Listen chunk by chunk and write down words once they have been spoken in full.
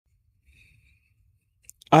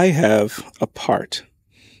I have a part.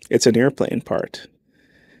 It's an airplane part.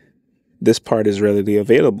 This part is readily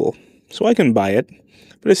available, so I can buy it,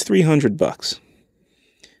 but it's $300.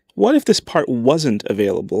 What if this part wasn't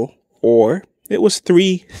available, or it was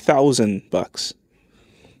 $3,000?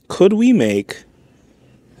 Could we make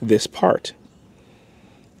this part?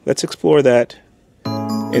 Let's explore that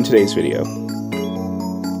in today's video.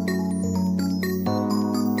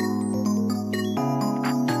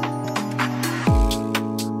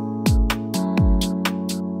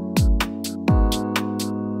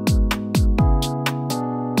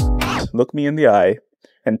 Look me in the eye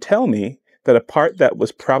and tell me that a part that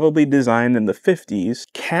was probably designed in the 50s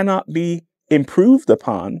cannot be improved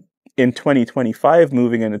upon in 2025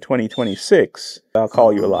 moving into 2026. I'll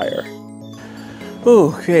call you a liar.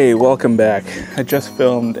 Okay, welcome back. I just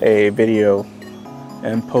filmed a video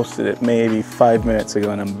and posted it maybe 5 minutes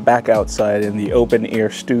ago, and I'm back outside in the open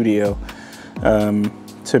air studio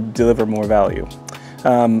to deliver more value.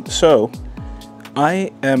 So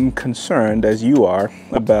I am concerned, as you are,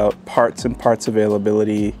 about parts and parts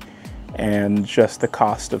availability and just the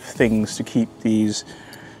cost of things to keep these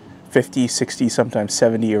 50, 60, sometimes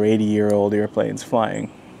 70 or 80-year-old airplanes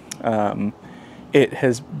flying. It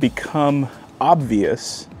has become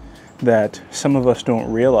obvious that some of us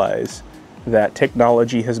don't realize that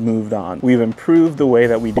technology has moved on. We've improved the way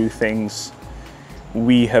that we do things.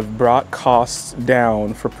 We have brought costs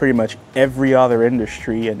down for pretty much every other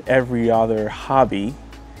industry and every other hobby,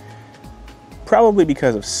 probably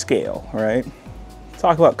because of scale, right?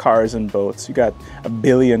 Talk about cars and boats. You got 1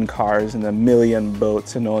 billion cars and 1 million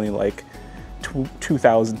boats and only like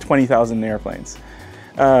 20,000 airplanes.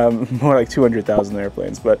 More like 200,000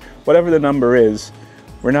 airplanes, but whatever the number is,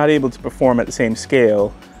 we're not able to perform at the same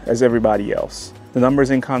scale as everybody else. The number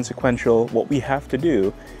is inconsequential. What we have to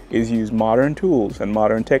do is use modern tools and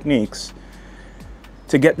modern techniques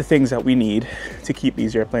to get the things that we need to keep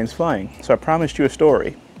these airplanes flying. So I promised you a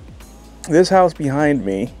story. This house behind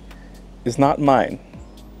me is not mine.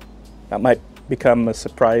 That might become a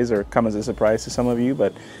surprise or come as a surprise to some of you,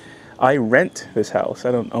 but I rent this house.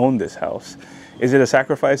 I don't own this house. Is it a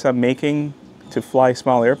sacrifice I'm making to fly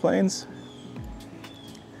small airplanes?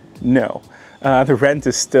 No. The rent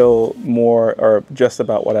is still more or just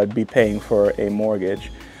about what I'd be paying for a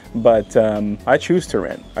mortgage. But I choose to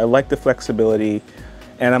rent. I like the flexibility,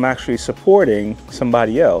 and I'm actually supporting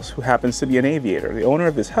somebody else who happens to be an aviator. The owner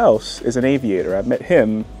of this house is an aviator. I met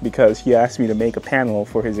him because he asked me to make a panel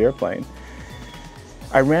for his airplane.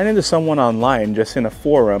 I ran into someone online just in a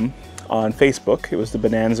forum on Facebook. It was the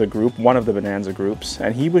Bonanza group, one of the Bonanza groups,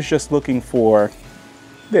 and he was just looking for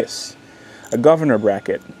this, a governor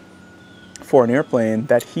bracket for an airplane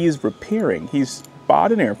that he's repairing. He's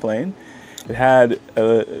bought an airplane. It had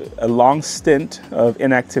a long stint of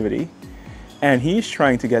inactivity, and he's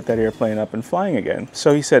trying to get that airplane up and flying again.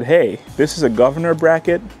 So he said, hey, this is a governor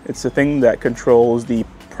bracket. It's the thing that controls the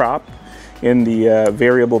prop in the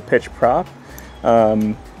variable pitch prop.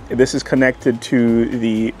 This is connected to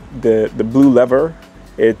the blue lever.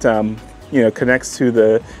 It connects to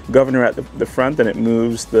the governor at the front, and it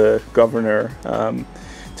moves the governor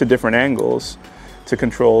to different angles to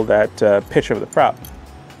control that pitch of the prop.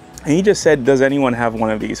 And he just said, does anyone have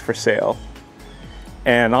one of these for sale?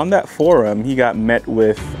 And on that forum, he got met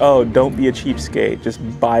with, oh, don't be a cheapskate, just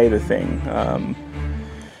buy the thing.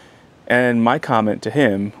 And my comment to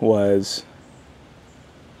him was,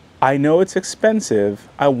 I know it's expensive.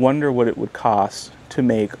 I wonder what it would cost to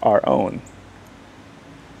make our own.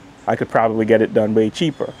 I could probably get it done way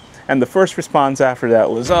cheaper. And the first response after that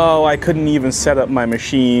was, oh, I couldn't even set up my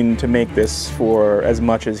machine to make this for as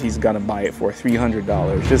much as he's gonna buy it for,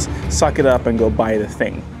 $300. Just suck it up and go buy the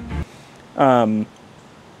thing. I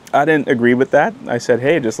didn't agree with that. I said,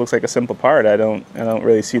 hey, it just looks like a simple part. I don't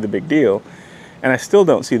really see the big deal. And I still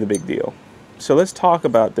don't see the big deal. So let's talk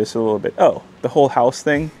about this a little bit. Oh, the whole house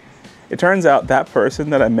thing. It turns out that person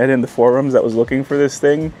that I met in the forums that was looking for this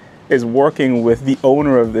thing is working with the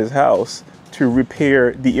owner of this house to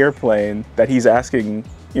repair the airplane that he's asking,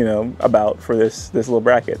 about for this little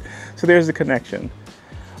bracket. So there's the connection.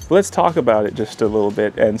 But let's talk about it just a little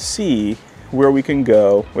bit and see where we can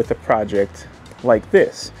go with a project like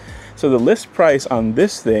this. So the list price on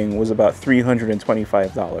this thing was about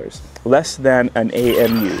 $325, less than an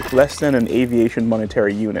AMU, less than an aviation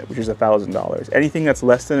monetary unit, which is $1,000. Anything that's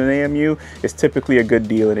less than an AMU is typically a good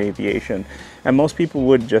deal in aviation. And most people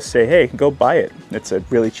would just say, hey, go buy it. It's a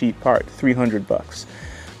really cheap part, $300.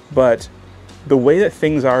 But the way that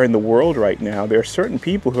things are in the world right now, there are certain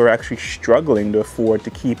people who are actually struggling to afford to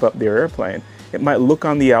keep up their airplane. It might look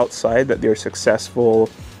on the outside that they're successful,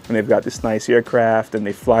 and they've got this nice aircraft and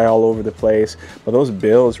they fly all over the place, but those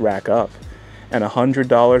bills rack up. And $100, $50,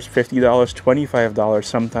 $25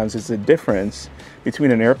 sometimes is the difference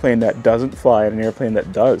between an airplane that doesn't fly and an airplane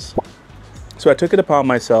that does. So I took it upon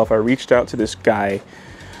myself. I reached out to this guy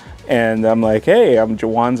and I'm like, hey, I'm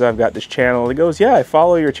Jawanza, I've got this channel. He goes, yeah, I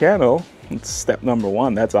follow your channel. It's step number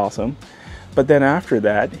one, that's awesome. But then after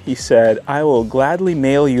that, he said, I will gladly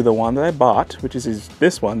mail you the one that I bought, which is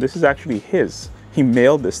this one. This is actually his. He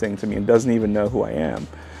mailed this thing to me and doesn't even know who I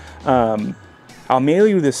am. I'll mail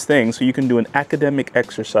you this thing so you can do an academic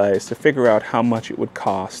exercise to figure out how much it would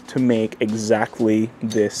cost to make exactly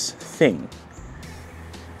this thing.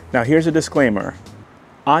 Now here's a disclaimer.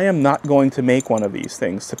 I am not going to make one of these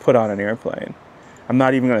things to put on an airplane. I'm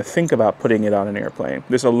not even going to think about putting it on an airplane.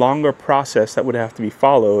 There's a longer process that would have to be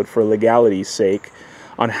followed for legality's sake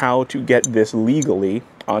on how to get this legally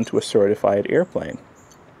onto a certified airplane.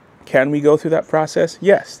 Can we go through that process?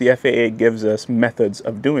 Yes, the FAA gives us methods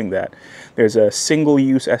of doing that. There's a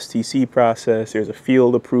single-use STC process, there's a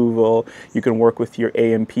field approval, you can work with your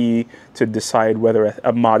A&P to decide whether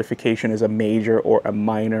a modification is a major or a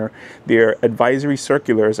minor. There are advisory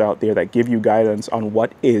circulars out there that give you guidance on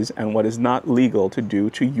what is and what is not legal to do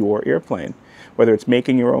to your airplane, whether it's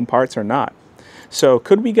making your own parts or not. So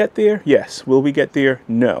could we get there? Yes. Will we get there?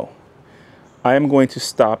 No. I am going to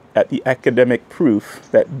stop at the academic proof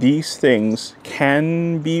that these things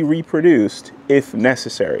can be reproduced if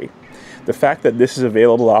necessary. The fact that this is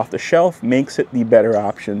available off the shelf makes it the better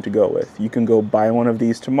option to go with. You can go buy one of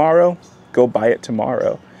these tomorrow, go buy it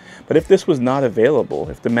tomorrow. But if this was not available,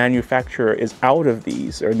 if the manufacturer is out of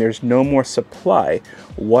these or there's no more supply,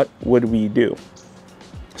 what would we do?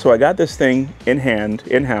 So I got this thing in hand,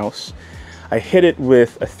 in-house. I hit it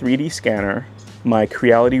with a 3D scanner. My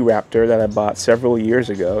Creality Raptor that I bought several years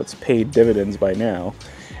ago. It's paid dividends by now.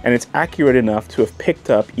 And it's accurate enough to have picked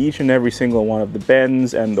up each and every single one of the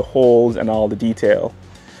bends and the holes and all the detail.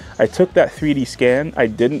 I took that 3D scan, I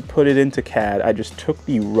didn't put it into CAD, I just took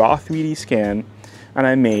the raw 3D scan and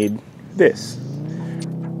I made this.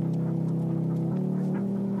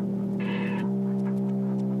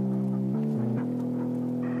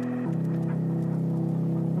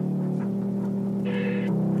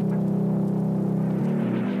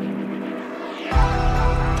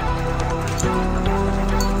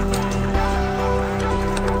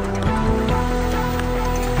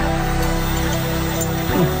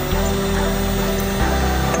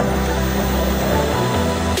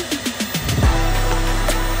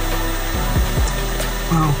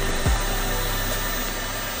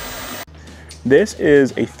 This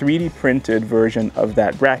is a 3D printed version of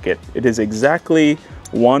that bracket. It is exactly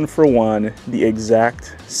one for one the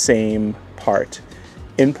exact same part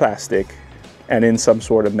in plastic and in some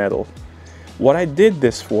sort of metal. What I did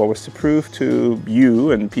this for was to prove to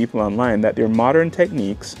you and people online that there are modern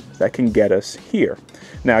techniques that can get us here.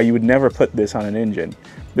 Now, you would never put this on an engine.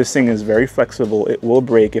 This thing is very flexible. It will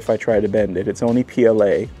break if I try to bend it. It's only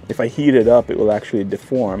PLA. If I heat it up, it will actually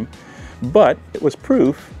deform. But it was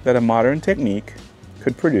proof that a modern technique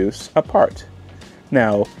could produce a part.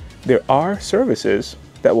 Now, there are services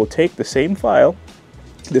that will take the same file,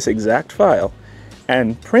 this exact file,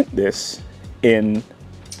 and print this in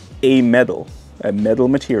a metal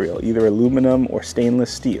material, either aluminum or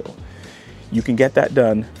stainless steel. You can get that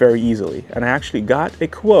done very easily. And I actually got a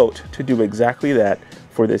quote to do exactly that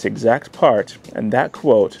for this exact part, and that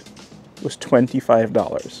quote was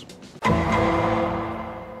 $25.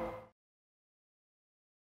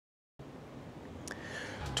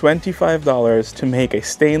 $25 to make a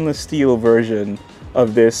stainless steel version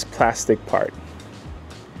of this plastic part.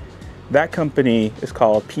 That company is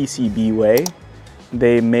called PCBWay.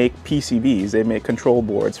 They make PCBs, they make control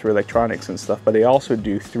boards for electronics and stuff, but they also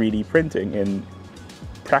do 3D printing in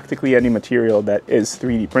practically any material that is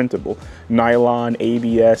 3D printable. Nylon,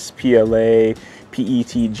 ABS, PLA,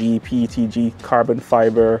 PETG, PETG, carbon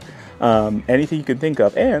fiber, anything you can think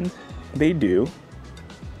of, and they do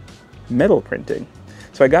metal printing.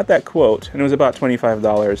 So I got that quote, and it was about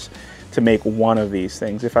 $25 to make one of these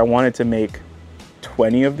things. If I wanted to make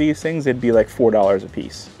 20 of these things, it'd be like $4 a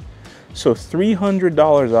piece. So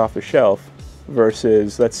 $300 off the shelf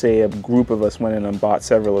versus, let's say a group of us went in and bought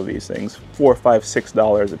several of these things, $4, $5,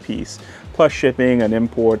 $6 a piece, plus shipping and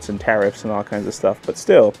imports and tariffs and all kinds of stuff. But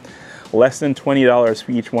still, less than $20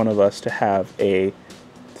 for each one of us to have a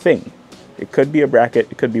thing. It could be a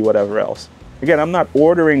bracket, it could be whatever else. Again, I'm not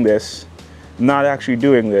ordering this, not actually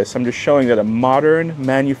doing this. I'm just showing that a modern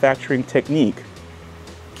manufacturing technique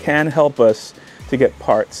can help us to get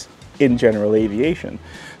parts in general aviation.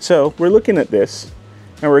 So we're looking at this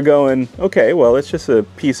and we're going, okay, well, it's just a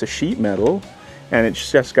piece of sheet metal and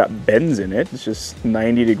it's just got bends in it. It's just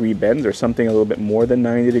 90-degree bends or something a little bit more than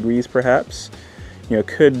 90 degrees perhaps. You know,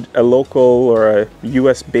 could a local or a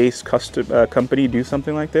US-based custom company do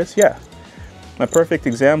something like this? Yeah. My perfect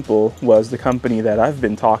example was the company that I've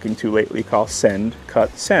been talking to lately called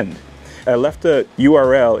SendCutSend. I left a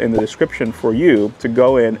URL in the description for you to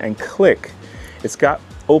go in and click. It's got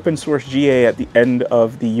open source GA at the end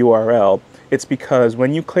of the URL. It's because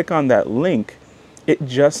when you click on that link, it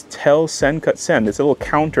just tells SendCutSend, it's a little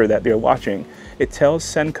counter that they're watching. It tells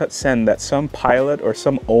SendCutSend that some pilot or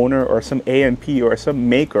some owner or some AMP or some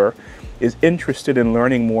maker is interested in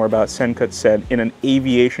learning more about SendCutSend in an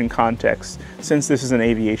aviation context, since this is an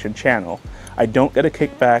aviation channel. I don't get a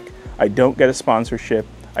kickback, I don't get a sponsorship,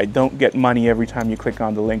 I don't get money every time you click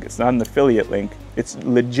on the link. It's not an affiliate link. It's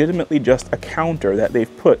legitimately just a counter that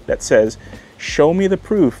they've put that says, show me the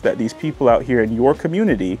proof that these people out here in your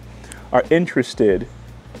community are interested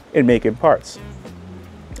in making parts.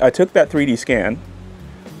 I took that 3D scan,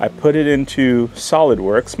 I put it into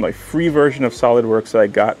SolidWorks, my free version of SolidWorks that I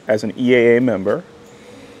got as an EAA member.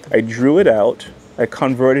 I drew it out, I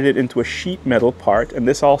converted it into a sheet metal part, and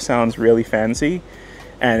this all sounds really fancy,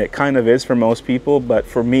 and it kind of is for most people, but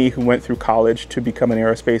for me who went through college to become an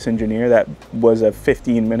aerospace engineer, that was a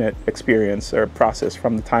 15-minute experience or process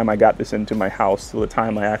from the time I got this into my house to the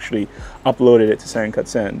time I actually uploaded it to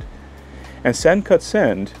SendCutSend. And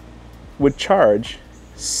SendCutSend would charge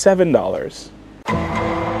 $7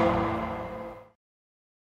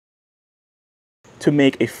 to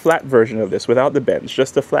make a flat version of this without the bends,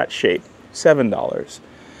 just a flat shape, $7.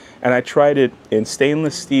 And I tried it in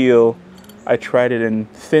stainless steel, I tried it in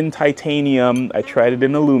thin titanium, I tried it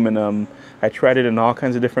in aluminum, I tried it in all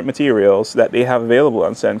kinds of different materials that they have available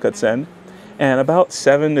on SendCutSend, and about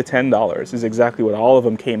 $7 to $10 is exactly what all of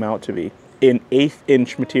them came out to be in 1/8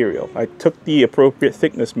 inch material. I took the appropriate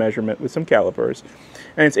thickness measurement with some calipers,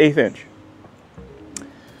 and it's 1/8 inch.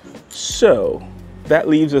 So that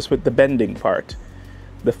leaves us with the bending part.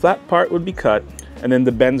 The flat part would be cut, and then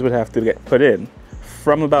the bends would have to get put in.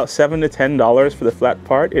 From about $7 to $10 for the flat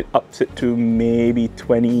part, it ups it to maybe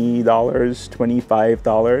 $20,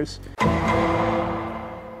 $25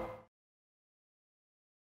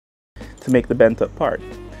 to make the bent up part.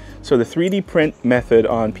 So the 3D print method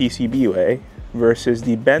on PCBWay versus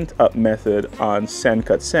the bent up method on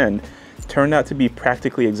SendCutSend turned out to be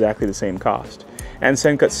practically exactly the same cost. And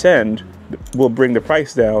SendCutSend will bring the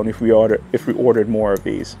price down if we ordered more of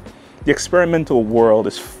these. The experimental world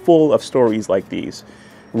is full of stories like these.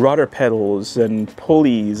 Rudder pedals and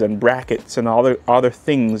pulleys and brackets and all the other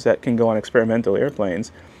things that can go on experimental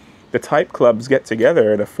airplanes. The type clubs get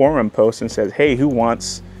together in a forum post and says, hey, who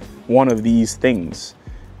wants one of these things?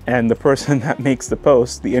 And the person that makes the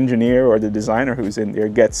post, the engineer or the designer who's in there,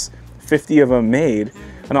 gets 50 of them made,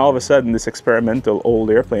 and all of a sudden this experimental old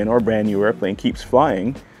airplane or brand new airplane keeps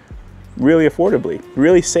flying really affordably,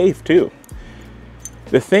 really safe too.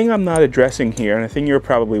 The thing I'm not addressing here, and the thing you're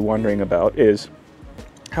probably wondering about, is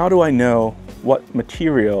how do I know what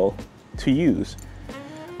material to use?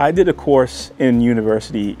 I did a course in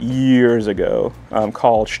university years ago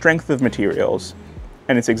called Strength of Materials,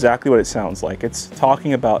 and it's exactly what it sounds like. It's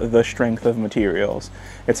talking about the strength of materials.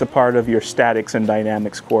 It's a part of your statics and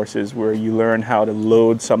dynamics courses where you learn how to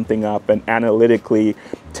load something up and analytically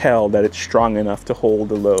tell that it's strong enough to hold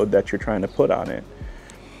the load that you're trying to put on it.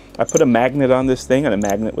 I put a magnet on this thing and a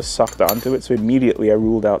magnet was sucked onto it, so immediately I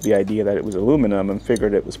ruled out the idea that it was aluminum and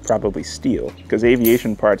figured it was probably steel, because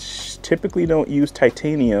aviation parts typically don't use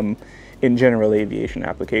titanium in general aviation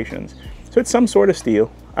applications. So it's some sort of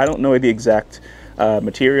steel. I don't know the exact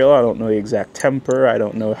material, I don't know the exact temper, I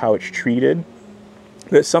don't know how it's treated.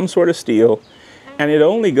 There's some sort of steel, and it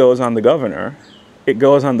only goes on the governor. It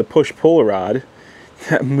goes on the push-pull rod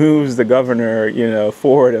that moves the governor, you know,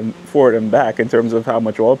 forward and back in terms of how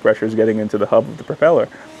much oil pressure is getting into the hub of the propeller.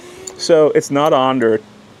 So it's not under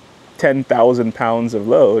 10,000 pounds of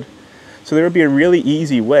load. So there would be a really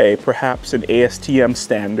easy way, perhaps an ASTM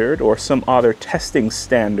standard or some other testing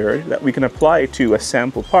standard that we can apply to a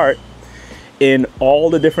sample part in all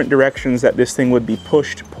the different directions that this thing would be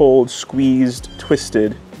pushed, pulled, squeezed,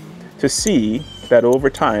 twisted, to see that over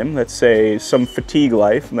time, let's say some fatigue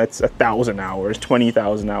life, and that's 1,000 hours,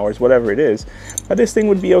 20,000 hours, whatever it is, that this thing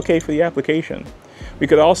would be okay for the application. We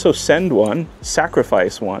could also send one,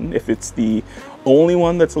 sacrifice one, if it's the only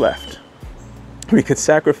one that's left. We could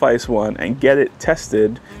sacrifice one and get it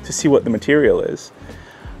tested to see what the material is.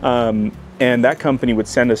 And that company would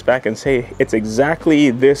send us back and say, it's exactly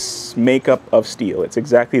this makeup of steel, it's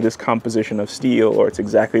exactly this composition of steel, or it's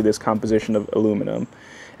exactly this composition of aluminum.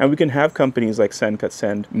 And we can have companies like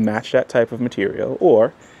SendCutSend match that type of material,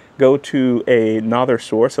 or go to another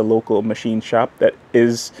source, a local machine shop that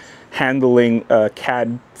is handling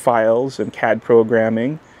CAD files and CAD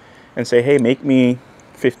programming, and say, hey, make me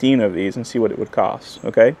 15 of these and see what it would cost,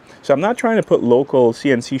 okay? So I'm not trying to put local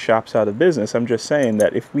CNC shops out of business. I'm just saying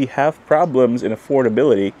that if we have problems in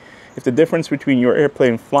affordability, if the difference between your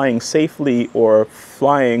airplane flying safely or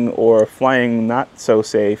flying not so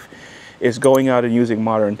safe is going out and using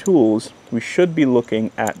modern tools, we should be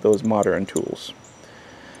looking at those modern tools.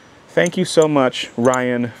 Thank you so much,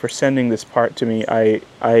 Ryan, for sending this part to me.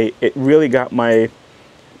 It really got my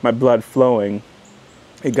blood flowing.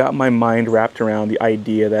 It got my mind wrapped around the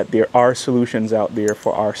idea that there are solutions out there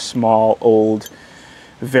for our small, old,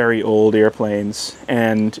 very old airplanes,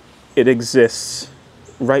 and it exists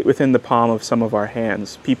right within the palm of some of our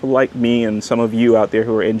hands. People like me and some of you out there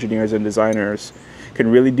who are engineers and designers can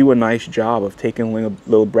really do a nice job of taking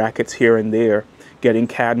little brackets here and there, getting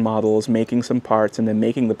CAD models, making some parts, and then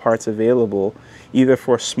making the parts available either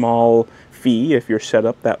for a small fee if you're set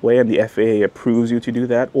up that way and the FAA approves you to do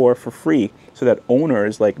that, or for free so that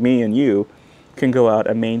owners like me and you can go out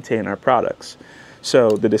and maintain our products.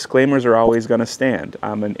 So the disclaimers are always going to stand.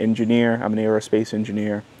 I'm an engineer, I'm an aerospace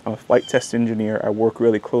engineer, I'm a flight test engineer, I work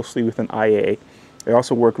really closely with an IA. I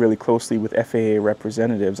also work really closely with FAA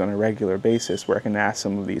representatives on a regular basis where I can ask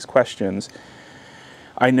some of these questions.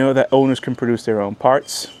 I know that owners can produce their own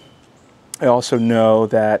parts. I also know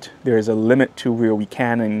that there is a limit to where we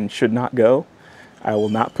can and should not go. I will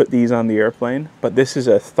not put these on the airplane, but this is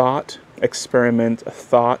a thought experiment, a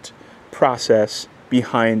thought process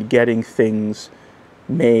behind getting things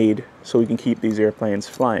made so we can keep these airplanes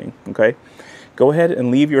flying, okay? Go ahead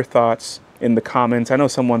and leave your thoughts in the comments. I know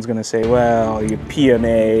someone's gonna say, well, your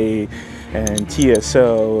PMA and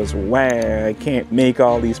TSOs, wow, I can't make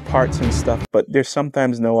all these parts and stuff, but there's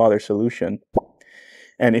sometimes no other solution.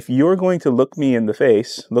 And if you're going to look me in the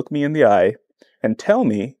face, look me in the eye, and tell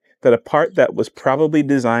me that a part that was probably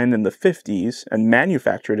designed in the 50s and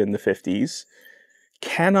manufactured in the 50s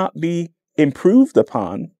cannot be improved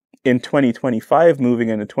upon in 2025 moving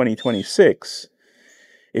into 2026,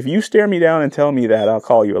 if you stare me down and tell me that, I'll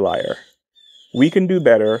call you a liar. We can do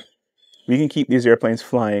better. We can keep these airplanes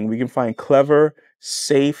flying. We can find clever,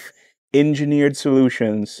 safe, engineered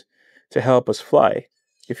solutions to help us fly.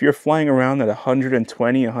 If you're flying around at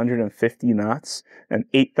 120, 150 knots and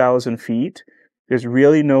 8,000 feet, there's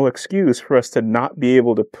really no excuse for us to not be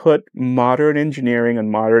able to put modern engineering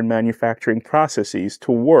and modern manufacturing processes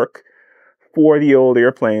to work for the old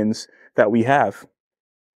airplanes that we have.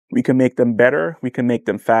 We can make them better, we can make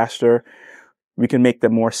them faster, we can make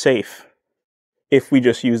them more safe if we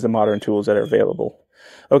just use the modern tools that are available.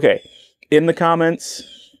 Okay, in the comments,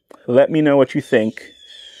 let me know what you think.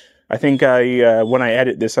 I think when I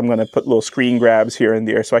edit this, I'm going to put little screen grabs here and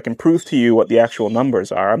there so I can prove to you what the actual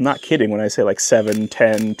numbers are. I'm not kidding when I say like $7,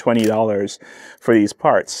 $10, $20 for these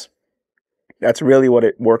parts. That's really what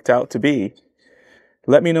it worked out to be.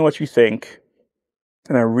 Let me know what you think.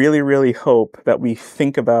 And I really, really hope that we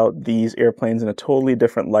think about these airplanes in a totally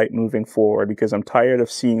different light moving forward, because I'm tired of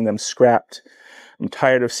seeing them scrapped. I'm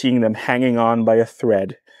tired of seeing them hanging on by a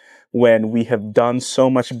thread when we have done so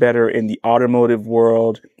much better in the automotive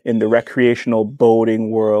world, in the recreational boating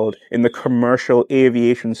world, in the commercial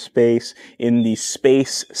aviation space, in the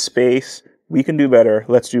space. We can do better.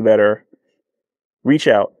 Let's do better. Reach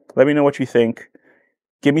out. Let me know what you think.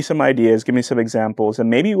 Give me some ideas, give me some examples, and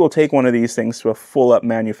maybe we'll take one of these things to a full-up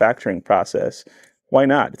manufacturing process. Why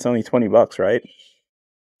not? It's only 20 bucks, right?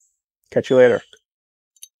 Catch you later.